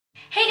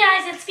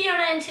it's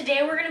Fiona, and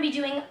today we're going to be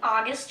doing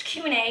August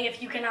Q&A.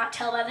 If you cannot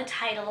tell by the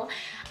title,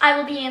 I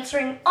will be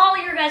answering all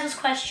your guys'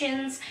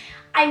 questions.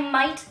 I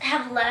might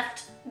have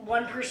left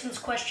one person's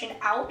question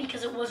out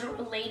because it wasn't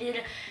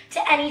related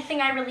to anything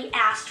I really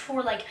asked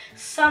for, like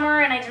summer,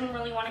 and I didn't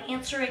really want to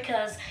answer it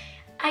because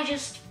I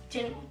just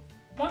didn't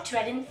want to.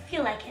 I didn't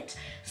feel like it.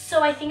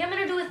 So I think I'm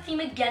going to do a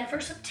theme again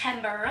for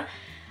September.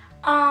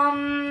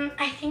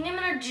 I think I'm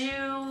going to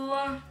do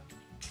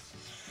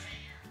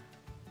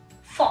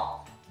fall.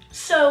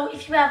 So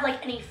if you have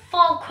like any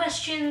fall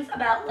questions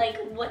about like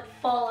what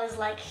fall is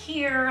like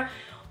here,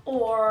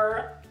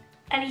 or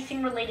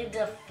anything related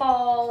to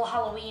fall,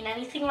 Halloween,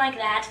 anything like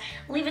that,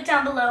 leave it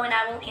down below and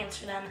I will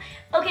answer them.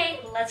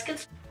 Okay, let's get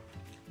started.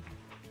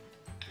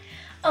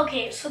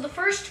 Okay, so the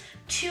first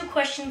two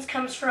questions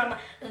comes from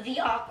The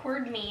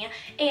Awkward Me,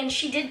 and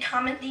she did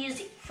comment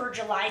these for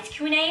July's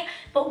Q&A,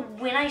 but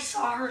when I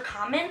saw her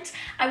comment,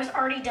 I was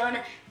already done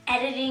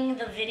editing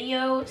the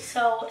video,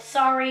 so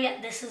sorry,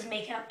 this is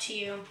makeup to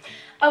you.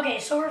 Okay,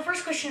 so her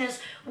first question is,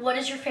 what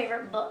is your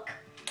favorite book?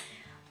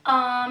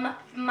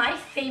 My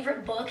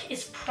favorite book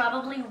is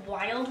probably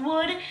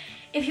Wildwood.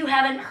 If you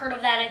haven't heard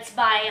of that, it's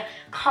by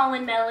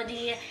Colin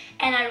Melody,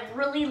 and I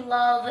really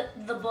love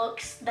the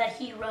books that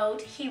he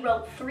wrote. He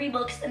wrote 3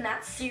 books in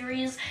that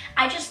series.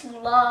 I just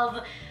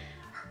love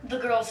the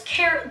girls'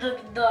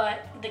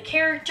 the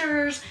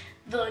characters,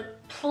 the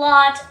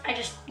plot. I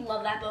just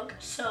love that book.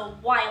 So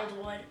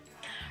Wildwood.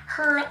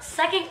 Her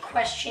second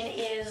question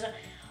is,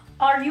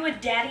 are you a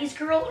daddy's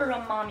girl or a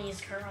mommy's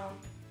girl?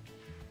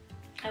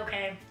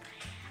 Okay.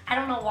 I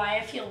don't know why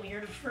I feel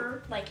weird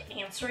for like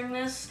answering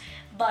this,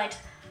 but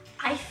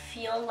I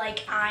feel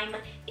like I'm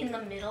in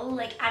the middle.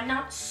 Like I'm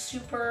not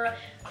super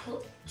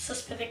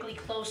specifically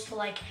close to,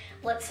 like,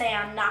 let's say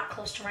I'm not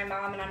close to my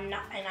mom and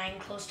I'm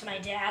close to my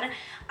dad.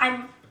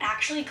 I'm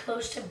actually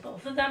close to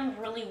both of them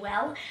really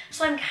well.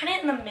 So I'm kind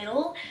of in the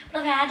middle,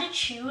 but if I had to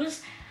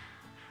choose,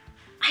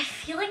 I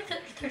feel like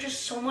they're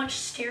just so much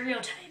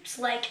stereotypes.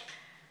 Like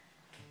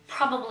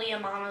probably a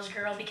mama's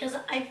girl because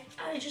I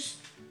just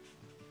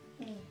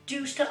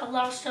do a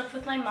lot of stuff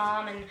with my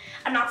mom, and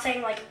I'm not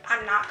saying like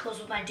I'm not close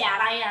with my dad.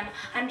 I am.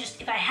 I'm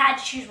just, if I had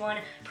to choose one,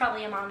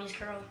 probably a mommy's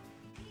girl.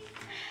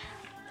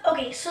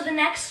 Okay, so the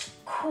next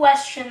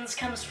questions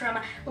comes from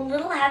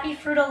Little Happy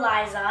Fruit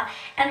Eliza,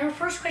 and her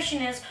first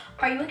question is,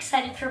 are you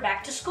excited for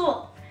back to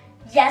school?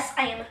 Yes,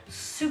 I am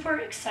super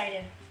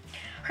excited.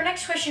 Her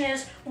next question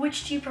is,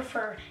 which do you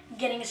prefer,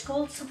 getting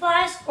school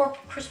supplies or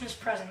Christmas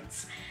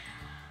presents?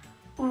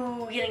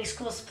 Ooh, getting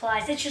school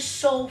supplies. It's just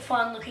so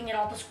fun looking at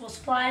all the school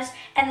supplies.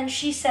 And then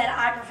she said,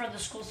 I prefer the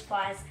school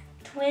supplies.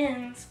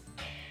 Twins.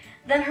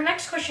 Then her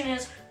next question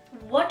is,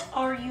 what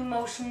are you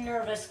most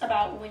nervous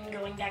about when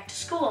going back to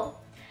school?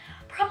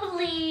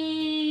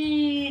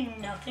 Probably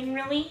nothing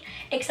really,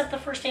 except the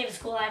first day of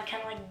school I have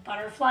kind of like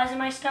butterflies in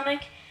my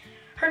stomach.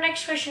 Her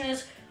next question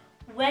is,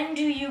 when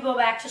do you go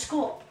back to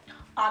school?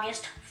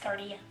 August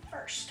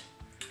 31st.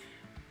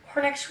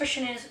 Her next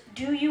question is,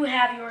 do you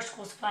have your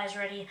school supplies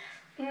ready?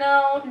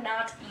 No,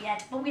 not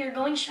yet, but we are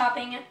going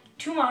shopping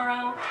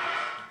tomorrow.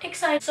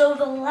 Excited. So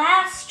the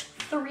last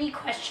 3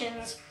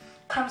 questions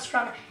comes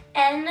from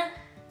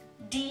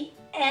NT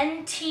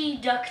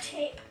Duct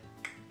Tape.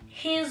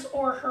 His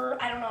or her,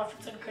 I don't know if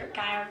it's a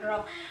guy or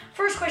girl.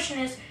 First question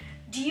is,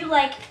 do you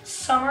like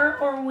summer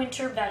or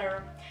winter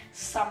better?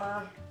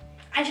 Summer.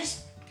 I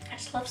just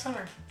love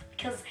summer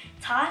because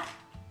it's hot,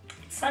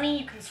 it's sunny,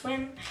 you can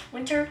swim.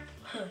 Winter,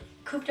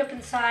 cooped up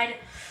inside,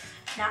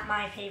 not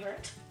my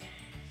favorite.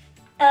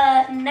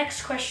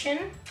 Next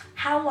question,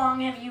 how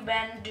long have you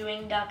been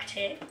doing duct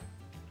tape?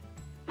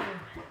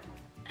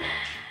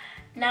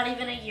 Not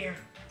even a year.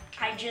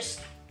 I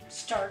just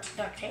start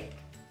duct tape.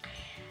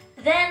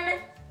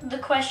 Then the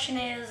question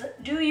is,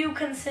 do you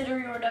consider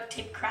your duct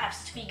tape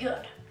crafts to be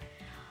good?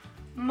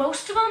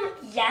 Most of them,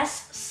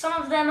 yes. Some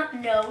of them,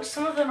 no.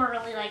 Some of them are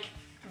really like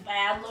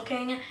bad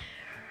looking,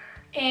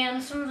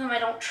 and some of them I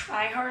don't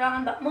try hard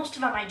on, but most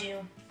of them I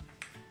do.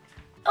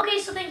 Okay,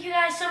 so thank you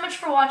guys so much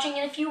for watching,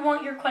 and if you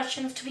want your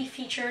questions to be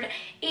featured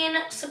in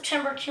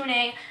September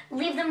Q&A,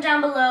 leave them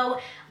down below.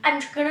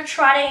 I'm going to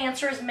try to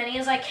answer as many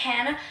as I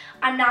can.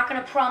 I'm not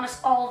going to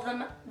promise all of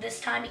them this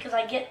time because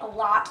I get a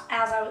lot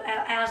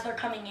as they're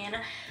coming in.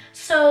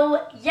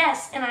 So,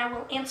 yes, and I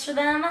will answer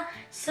them.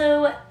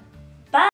 So,